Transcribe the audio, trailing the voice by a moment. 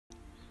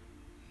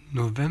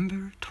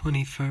November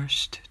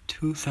 21st,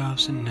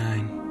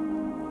 2009.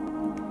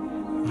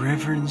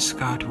 Reverend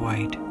Scott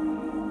White,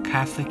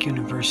 Catholic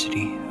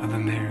University of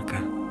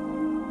America.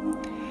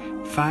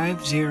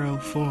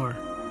 504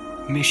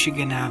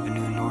 Michigan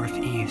Avenue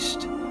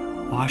Northeast,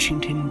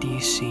 Washington,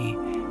 D.C.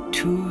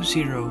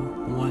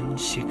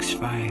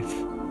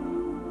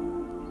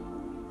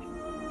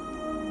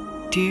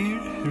 20165. Dear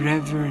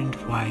Reverend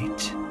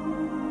White,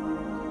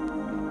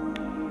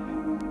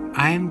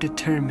 I am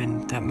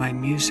determined that my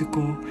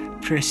musical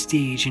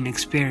prestige and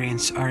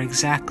experience are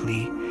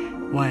exactly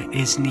what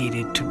is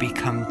needed to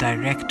become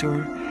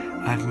Director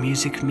of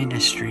Music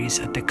Ministries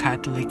at the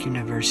Catholic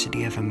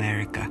University of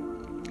America.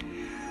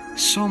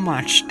 So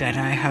much that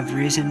I have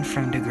risen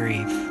from the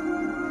grave.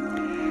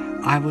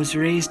 I was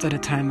raised at a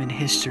time in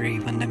history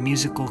when the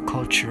musical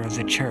culture of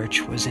the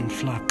church was in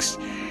flux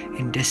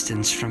and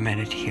distance from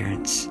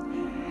adherents.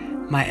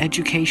 My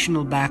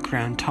educational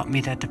background taught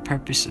me that the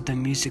purpose of the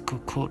musical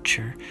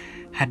culture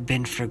had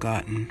been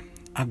forgotten,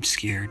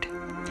 obscured.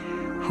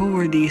 Who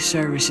were these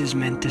services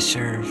meant to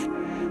serve?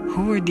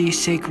 Who were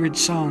these sacred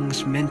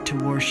songs meant to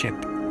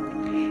worship?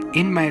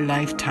 In my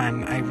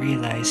lifetime, I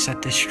realized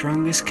that the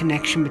strongest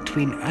connection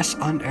between us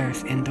on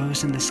earth and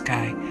those in the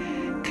sky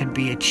could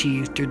be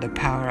achieved through the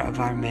power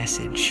of our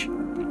message.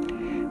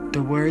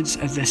 The words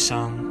of the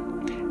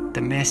song,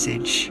 the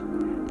message,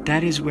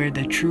 that is where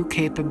the true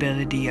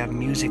capability of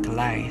music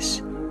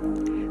lies.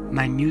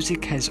 My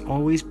music has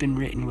always been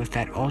written with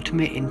that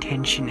ultimate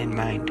intention in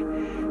mind,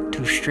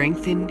 to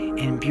strengthen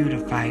and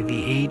beautify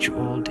the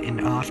age-old and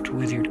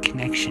oft-withered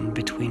connection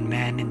between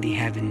man and the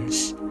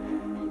heavens.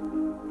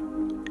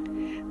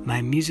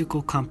 My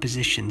musical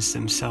compositions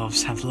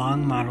themselves have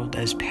long modeled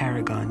as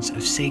paragons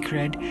of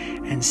sacred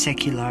and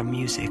secular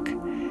music.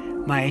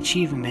 My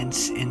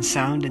achievements in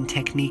sound and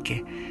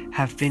technique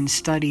have been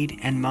studied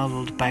and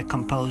modeled by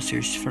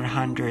composers for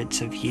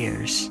hundreds of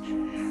years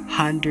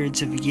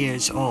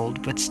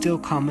old, but still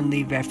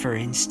commonly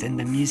referenced in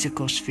the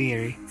musical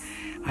sphere.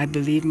 I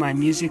believe my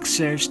music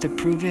serves to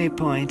prove a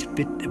point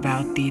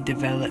about the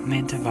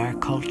development of our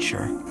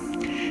culture.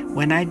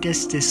 When I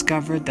just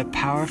discovered the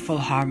powerful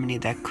harmony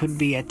that could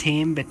be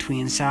attained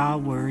between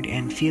sound, word,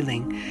 and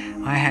feeling,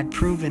 I had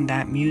proven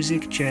that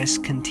music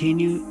just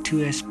continued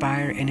to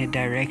aspire in a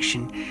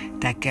direction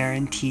that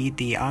guaranteed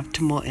the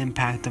optimal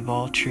impact of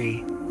all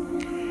three.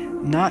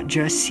 Not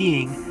just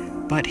seeing,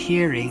 but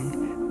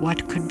hearing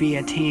what could be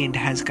attained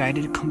has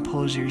guided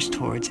composers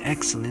towards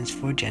excellence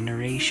for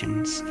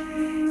generations.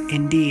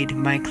 Indeed,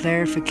 my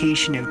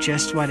clarification of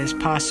just what is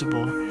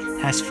possible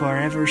has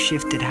forever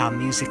shifted how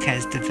music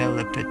has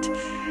developed,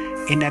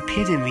 an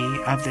epitome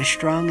of the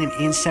strong and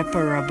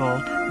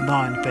inseparable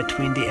bond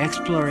between the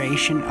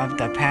exploration of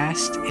the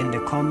past and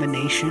the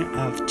culmination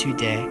of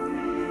today.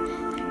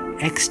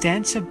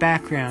 Extensive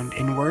background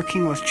in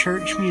working with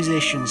church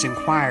musicians and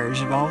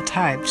choirs of all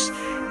types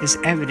is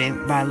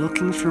evident by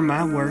looking through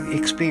my work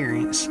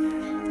experience.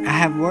 I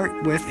have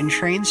worked with and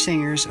trained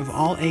singers of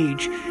all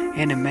age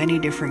and in many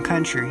different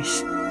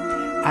countries.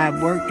 I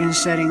have worked in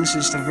settings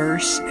as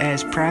diverse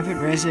as private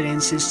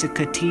residences to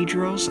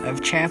cathedrals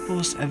of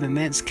chapels of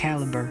immense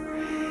caliber.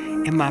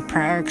 In my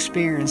prior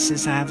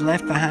experiences, I have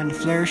left behind a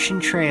flourishing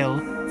trail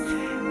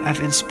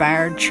of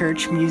inspired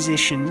church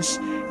musicians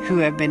who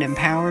have been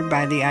empowered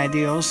by the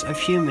ideals of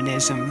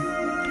humanism.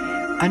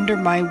 Under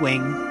my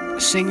wing,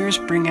 singers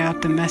bring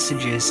out the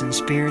messages and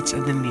spirits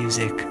of the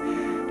music.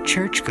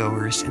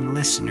 Churchgoers and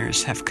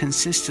listeners have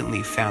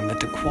consistently found that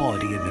the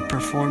quality of the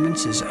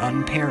performance is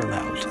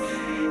unparalleled.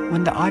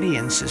 When the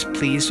audience is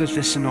pleased with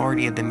the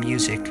sonority of the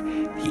music,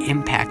 the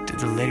impact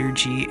of the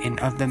liturgy and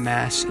of the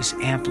Mass is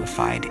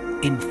amplified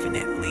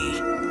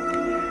infinitely.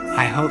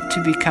 I hope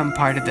to become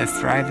part of the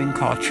thriving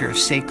culture of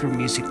sacred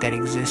music that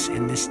exists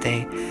in this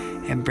day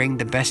and bring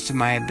the best of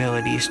my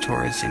abilities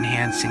towards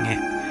enhancing it.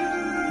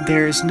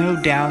 There is no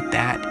doubt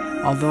that,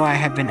 although I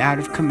have been out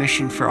of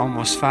commission for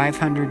almost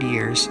 500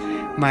 years,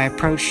 my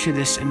approach to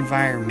this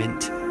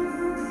environment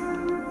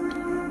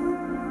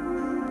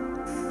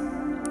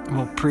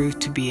will prove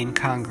to be in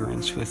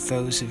congruence with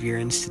those of your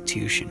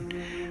institution.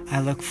 I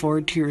look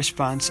forward to your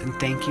response and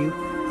thank you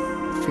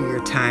for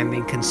your time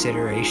and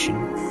consideration.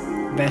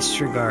 Best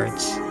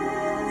regards.